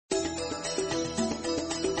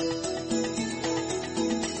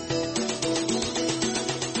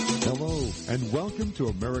and welcome to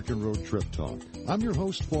American Road Trip Talk. I'm your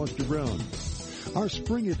host, Foster Brown. Our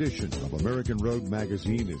spring edition of American Road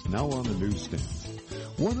Magazine is now on the newsstands.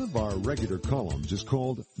 One of our regular columns is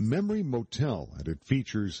called Memory Motel, and it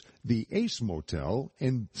features the Ace Motel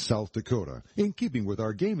in South Dakota, in keeping with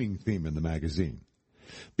our gaming theme in the magazine.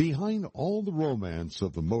 Behind all the romance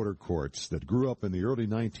of the motor courts that grew up in the early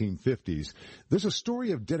 1950s, there's a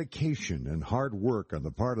story of dedication and hard work on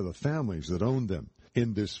the part of the families that owned them.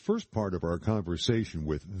 In this first part of our conversation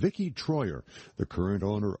with Vicki Troyer, the current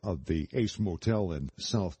owner of the Ace Motel in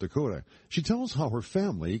South Dakota, she tells how her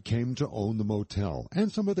family came to own the motel and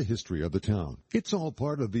some of the history of the town. It's all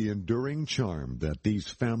part of the enduring charm that these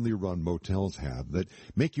family-run motels have that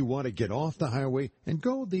make you want to get off the highway and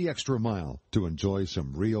go the extra mile to enjoy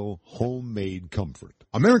some real homemade comfort.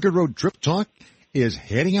 American Road Trip Talk is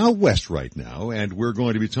heading out west right now, and we're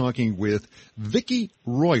going to be talking with Vicki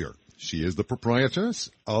Troyer. She is the proprietress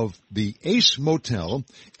of the Ace Motel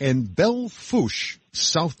in Belle Fourche,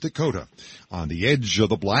 South Dakota, on the edge of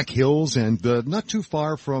the Black Hills and not too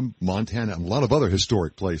far from Montana and a lot of other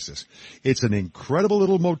historic places. It's an incredible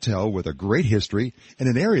little motel with a great history in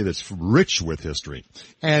an area that's rich with history.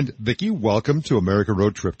 And Vicki, welcome to American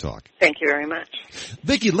Road Trip Talk. Thank you very much.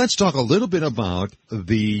 Vicki, let's talk a little bit about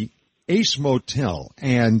the Ace Motel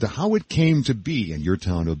and how it came to be in your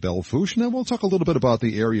town of Belle Fourche, and then we'll talk a little bit about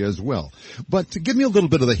the area as well. But give me a little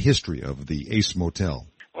bit of the history of the Ace Motel.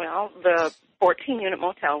 Well, the 14-unit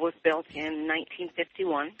motel was built in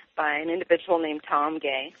 1951 by an individual named Tom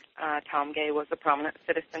Gay. Tom Gay was a prominent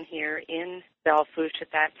citizen here in Belle Fourche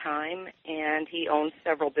at that time, and he owned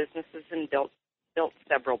several businesses and built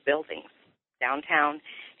several buildings downtown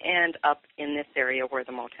and up in this area where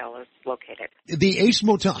the motel is located. The Ace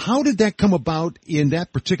Motel, how did that come about in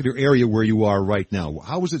that particular area where you are right now?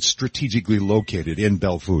 How is it strategically located in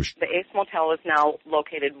Belle Fourche? The Ace Motel is now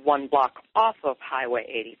located one block off of Highway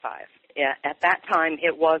 85. At that time,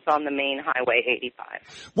 it was on the main Highway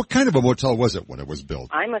 85. What kind of a motel was it when it was built?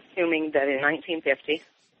 I'm assuming that in 1950,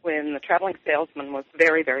 when the traveling salesman was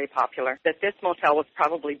very, very popular, that this motel was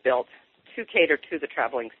probably built to cater to the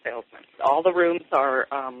traveling salesman. All the rooms are,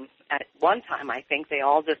 at one time, I think they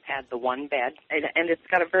all just had the one bed, and it's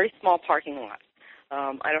got a very small parking lot.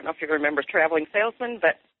 I don't know if you remember traveling salesmen,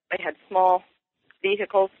 but they had small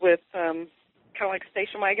vehicles with kind of like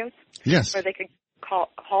station wagons. Yes. Where they could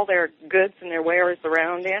haul their goods and their wares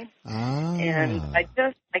around in. Ah. And I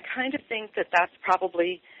kind of think that that's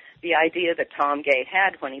probably the idea that Tom Gay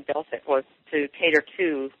had when he built it, was to cater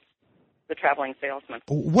to the traveling salesman.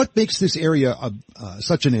 What makes this area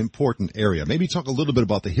such an important area? Maybe talk a little bit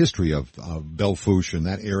about the history of Belle Fourche and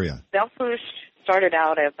that area. Belle Fourche started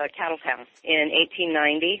out as a cattle town. In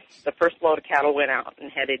 1890, the first load of cattle went out and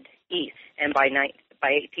headed east, and by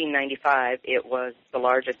 1895, it was the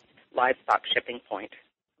largest livestock shipping point.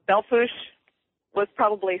 Belle Fourche was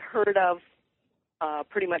probably heard of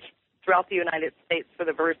pretty much throughout the United States for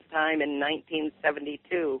the first time in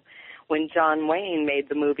 1972, when John Wayne made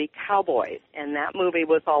the movie Cowboys, and that movie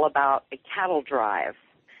was all about a cattle drive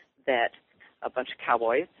that a bunch of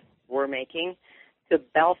cowboys were making to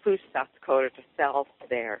Belle Fourche, South Dakota, to sell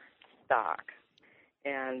their stock.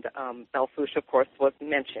 And Belle Fourche, of course, was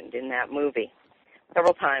mentioned in that movie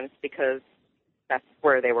several times because that's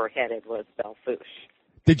where they were headed, was Belle Fourche.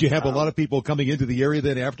 Did you have a lot of people coming into the area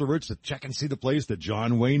then afterwards to check and see the place that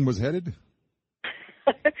John Wayne was headed?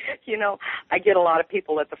 You know, I get a lot of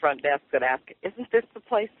people at the front desk that ask, isn't this the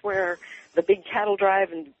place where the big cattle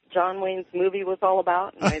drive and John Wayne's movie was all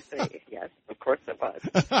about? And I say, yes, of course it was.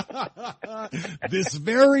 This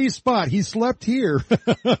very spot. He slept here.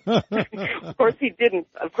 Of course he didn't.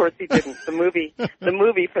 The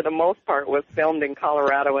movie, for the most part, was filmed in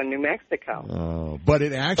Colorado and New Mexico. Oh, but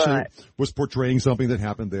it actually was portraying something that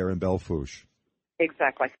happened there in Belle Fourche.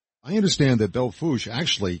 Exactly. I understand that Belle Fourche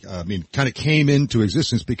actually, kind of came into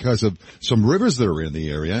existence because of some rivers that are in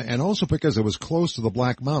the area and also because it was close to the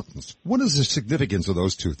Black Mountains. What is the significance of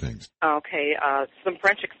those two things? Okay, some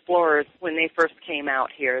French explorers, when they first came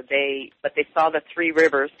out here, they saw the three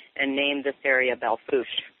rivers and named this area Belle Fourche,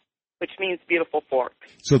 which means beautiful fork.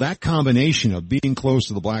 So that combination of being close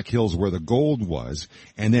to the Black Hills where the gold was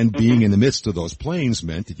and then being in the midst of those plains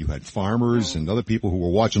meant that you had farmers and other people who were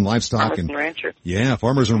watching livestock. Farmers and ranchers. Yeah,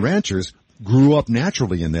 farmers and ranchers grew up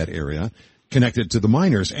naturally in that area, connected to the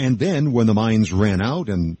miners. And then when the mines ran out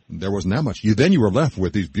and there wasn't that much, you were left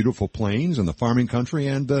with these beautiful plains and the farming country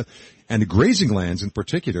and the grazing lands in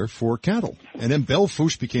particular for cattle. And then Belle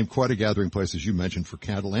Fourche became quite a gathering place, as you mentioned, for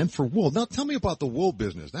cattle and for wool. Now tell me about the wool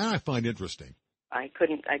business. That I find interesting. I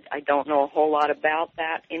don't know a whole lot about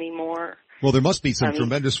that anymore. Well, there must be some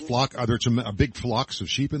tremendous flock. Are there big flocks of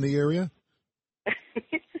sheep in the area?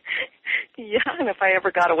 and if I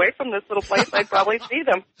ever got away from this little place, I'd probably see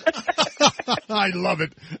them. I love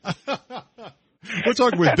it. We're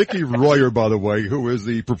talking with Vicki Troyer, by the way, who is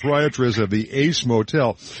the proprietress of the Ace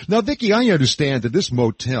Motel. Now, Vicki, I understand that this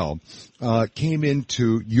motel came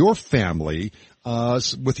into your family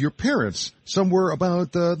with your parents somewhere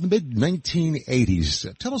about the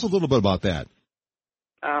mid-1980s. Tell us a little bit about that.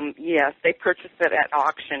 Yes, they purchased it at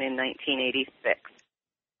auction in 1986.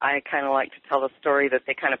 I kind of like to tell the story that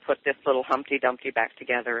they kind of put this little Humpty Dumpty back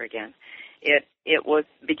together again. It was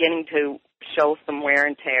beginning to show some wear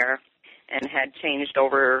and tear, and had changed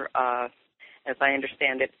over, as I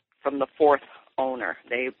understand it, from the fourth owner.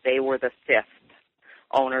 They were the fifth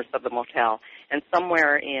owners of the motel. And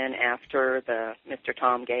somewhere in after Mr.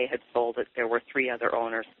 Tom Gay had sold it, there were three other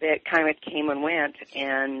owners. It kind of came and went,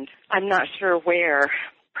 and I'm not sure where.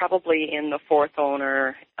 Probably in the fourth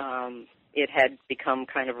owner, it had become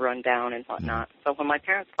kind of run down and whatnot. So when my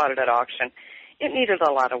parents bought it at auction, it needed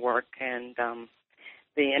a lot of work, and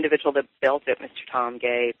the individual that built it, Mr. Tom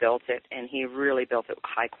Gay, built it, and he really built it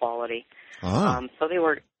high quality. So they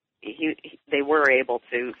were able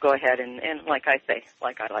to go ahead and like I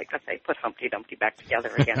like to say, put Humpty Dumpty back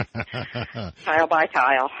together again, tile by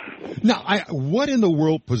tile. Now, what in the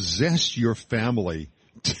world possessed your family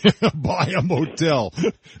to buy a motel?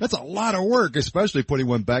 That's a lot of work, especially putting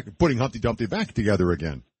Humpty Dumpty back together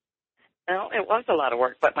again. Well, it was a lot of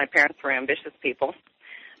work, but my parents were ambitious people.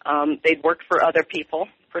 They'd worked for other people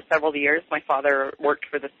for several years. My father worked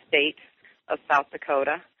for the state of South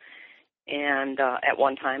Dakota, and at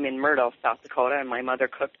one time in Murdo, South Dakota, and my mother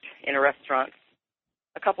cooked in a restaurant,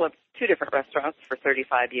 two different restaurants for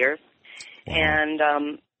 35 years. Wow.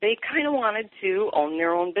 And they kind of wanted to own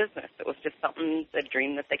their own business. It was just a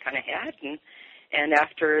dream that they kind of had. And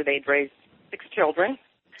after they'd raised 6 children,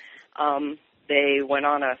 they went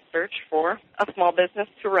on a search for a small business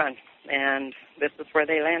to run. And this is where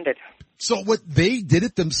they landed. So what, they did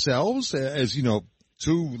it themselves as,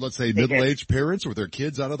 two, let's say, middle-aged parents with their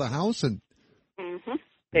kids out of the house? And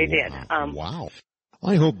They did. Wow.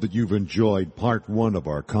 I hope that you've enjoyed part 1 of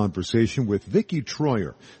our conversation with Vicki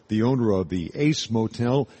Troyer, the owner of the Ace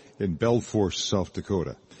Motel in Belle Fourche, South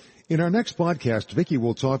Dakota. In our next podcast, Vicki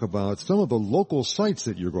will talk about some of the local sites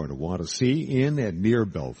that you're going to want to see in and near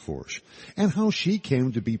Belle Fourche, and how she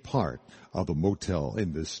came to be part of a motel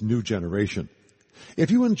in this new generation. If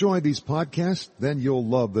you enjoy these podcasts, then you'll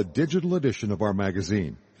love the digital edition of our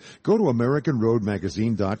magazine. Go to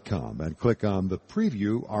AmericanRoadMagazine.com and click on the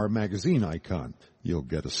Preview Our Magazine icon. You'll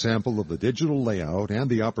get a sample of the digital layout and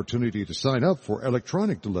the opportunity to sign up for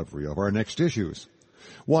electronic delivery of our next issues.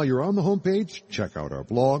 While you're on the homepage, check out our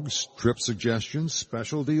blogs, trip suggestions,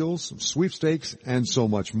 special deals, sweepstakes, and so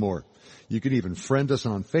much more. You can even friend us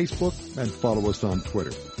on Facebook and follow us on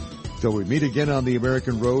Twitter. Till we meet again on the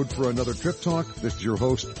American Road for another Trip Talk, this is your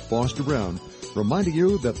host, Foster Brown, reminding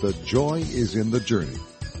you that the joy is in the journey.